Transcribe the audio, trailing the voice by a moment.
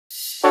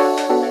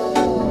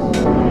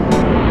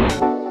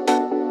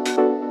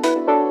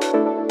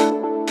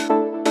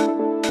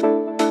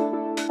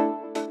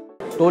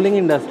tolling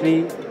industry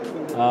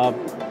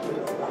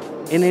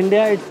in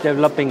India, it's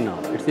developing now,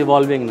 it's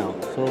evolving now.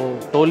 So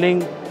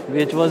tolling,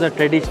 which was a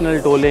traditional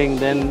tolling,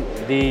 then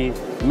the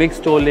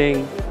mixed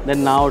tolling,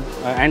 then now,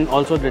 and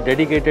also the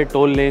dedicated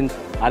toll lanes,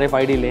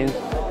 RFID lanes.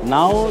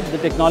 Now the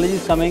technology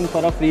is coming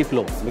for a free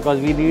flow, because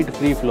we need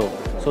free flow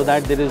so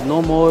that there is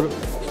no more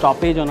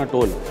stoppage on a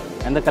toll,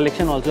 and the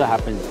collection also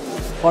happens.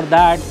 For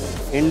that,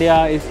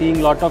 India is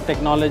seeing lot of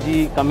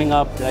technology coming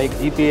up, like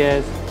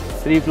GPS,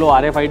 free flow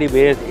RFID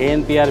based,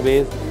 ANPR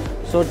based.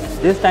 So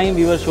this time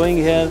we were showing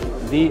here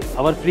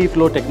our free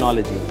flow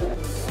technology.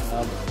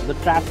 The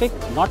traffic,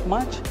 not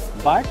much,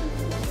 but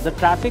the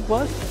traffic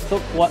was, so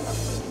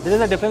there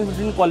is a difference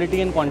between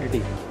quality and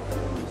quantity.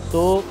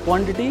 So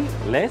quantity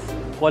less,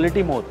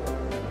 quality more.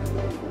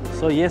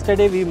 So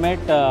yesterday we met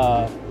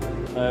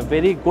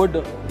very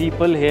good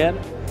people here,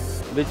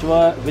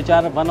 which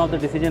are one of the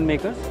decision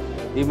makers.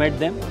 We met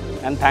them,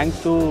 and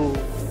thanks to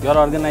your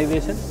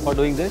organization for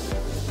doing this.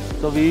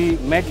 So we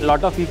met a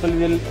lot of people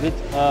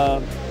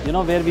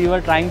where we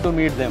were trying to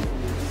meet them,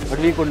 but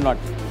we could not.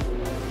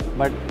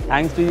 But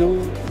thanks to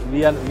you,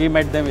 we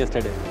met them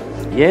yesterday.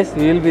 Yes,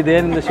 we will be there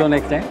in the show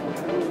next time.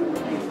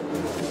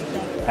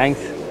 Thanks.